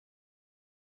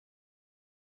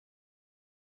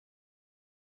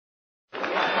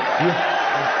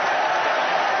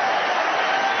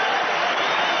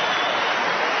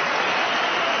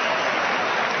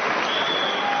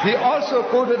He also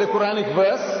quoted a Quranic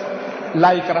verse,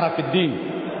 La ikraha fid din,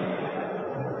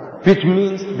 which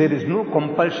means there is no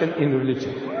compulsion in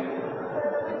religion.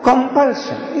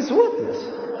 Compulsion is worthless.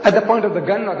 At the point of the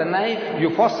gun or the knife,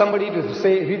 you force somebody to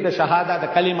say, read the Shahada, the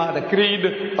Kalima, the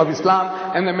Creed of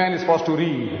Islam, and the man is forced to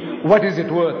read. What is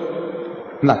it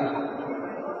worth? Nothing.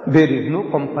 There is no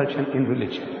compulsion in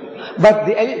religion. But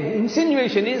the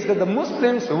insinuation is that the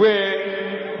Muslims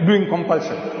were doing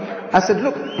compulsion. I said,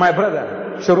 look, my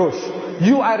brother, Sharosh,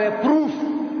 you are a proof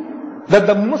that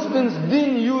the Muslims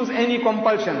didn't use any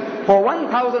compulsion for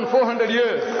 1,400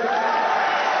 years.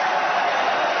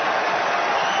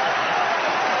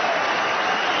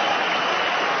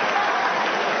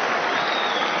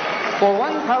 For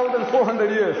 1,400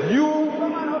 years, you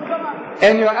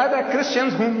and your other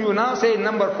Christians, whom you now say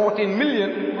number 14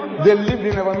 million, they lived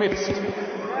in our midst.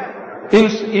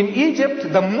 In Egypt,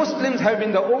 the Muslims have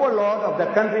been the overlord of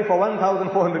that country for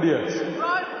 1,400 years.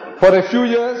 For a few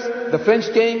years, the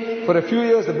French came. For a few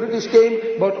years, the British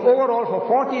came. But overall, for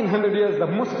 1,400 years, the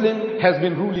Muslim has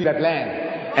been ruling that land.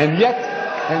 And yet,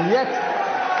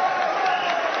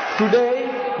 today,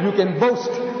 you can boast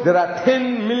there are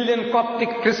 10 million Coptic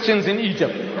Christians in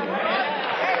Egypt.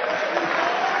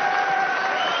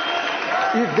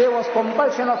 If there was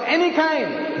compulsion of any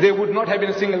kind, there would not have been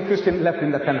a single Christian left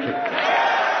in the country.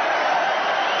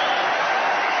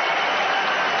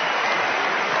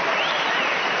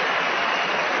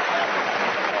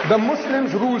 The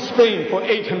Muslims ruled Spain for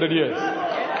 800 years.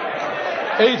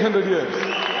 800 years.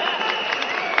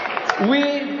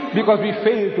 Because we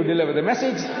failed to deliver the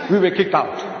message, we were kicked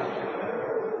out.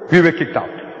 We were kicked out.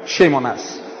 Shame on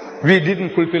us. We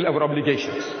didn't fulfill our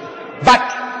obligations. But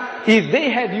if they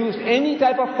had used any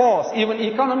type of force, even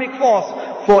economic force,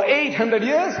 for 800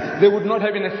 years, there would not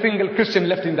have been a single Christian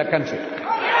left in the country.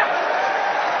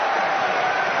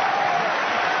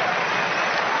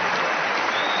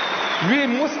 We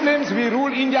Muslims, we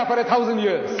ruled India for 1,000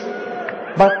 years.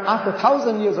 But after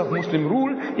 1,000 years of Muslim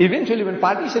rule, eventually when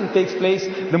partition takes place,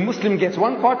 the Muslim gets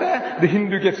 1/4, the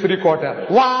Hindu gets 3/4.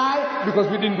 Why? Because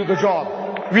we didn't do the job.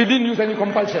 We didn't use any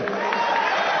compulsion.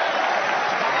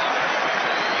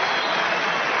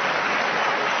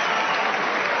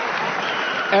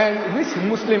 And which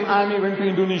Muslim army went to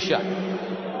Indonesia?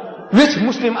 Which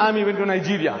Muslim army went to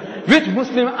Nigeria? Which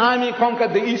Muslim army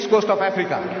conquered the east coast of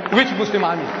Africa? Which Muslim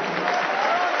army?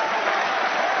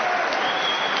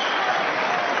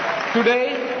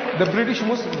 Today, the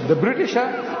Britisher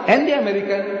and the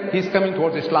American, he's coming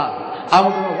towards Islam. I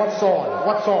want to know what sword?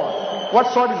 What sword? What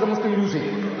sword is the Muslim using?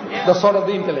 The sword of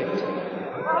the intellect.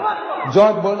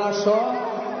 George Bernard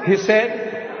Shaw, he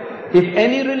said, if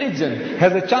any religion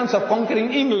has a chance of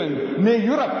conquering England, nay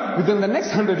Europe, within the next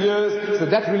 100 years, so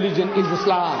that religion is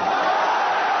Islam.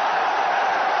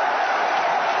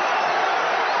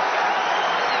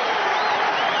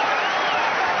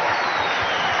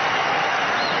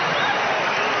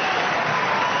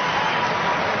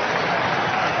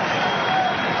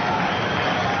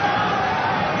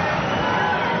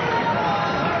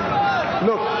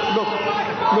 Look,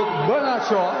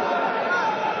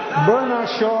 Bernard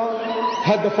Shaw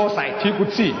had the foresight, he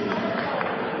could see.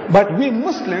 But we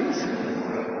Muslims,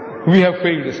 we have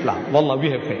failed Islam. Wallah,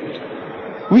 we have failed.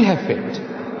 We have failed.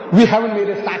 We haven't made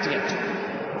a start yet.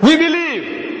 We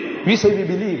believe. We say we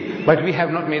believe, but we have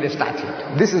not made a start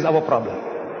yet. This is our problem.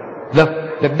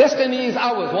 The destiny is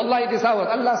ours. Wallah, it is ours.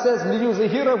 Allah says,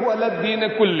 لِيُزْهِرَهُ عَلَى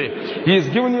الدِّينِ كُلِّهِ. He has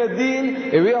given you a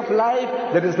deen, a way of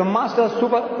life that is the master,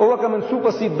 overcome and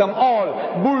supersede them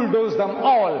all, bulldoze them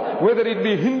all, whether it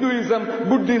be Hinduism,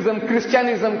 Buddhism,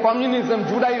 Christianism, Communism,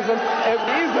 Judaism,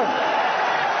 everyism.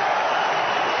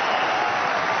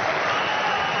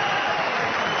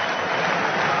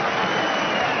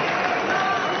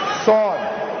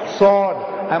 Sword.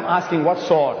 I'm asking, what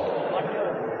sword?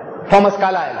 Thomas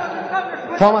Carlyle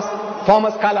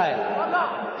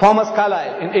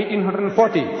in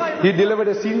 1840, he delivered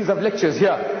a series of lectures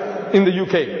here in the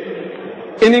UK.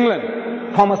 In England,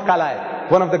 Thomas Carlyle,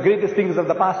 one of the greatest thinkers of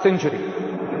the past century.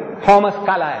 Thomas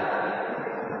Carlyle.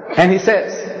 And he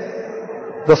says,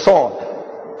 the sword.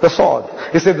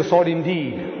 He said, the sword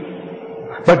indeed.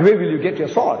 But where will you get your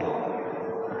sword?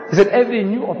 He said, every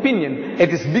new opinion at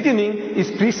its beginning is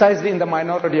precisely in the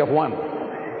minority of one.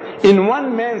 In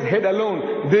one man's head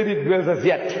alone, there it dwells as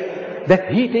yet. That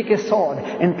he take a sword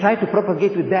and try to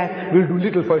propagate with that will do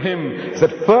little for him. He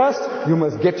said, first you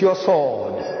must get your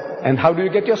sword. And how do you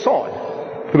get your sword?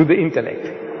 Through the intellect,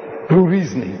 through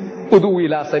reasoning, Udu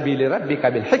ila sabili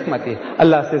rabbika bil hikmati.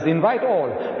 Allah says, invite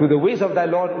all to the ways of thy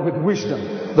Lord with wisdom,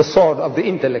 the sword of the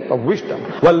intellect of wisdom.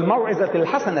 Wal maw'izatil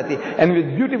hasanati, and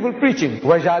with beautiful preaching.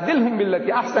 Wajadilhum billati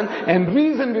ahsan, and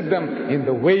reason with them in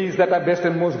the ways that are best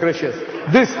and most gracious.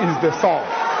 This is the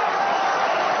sword.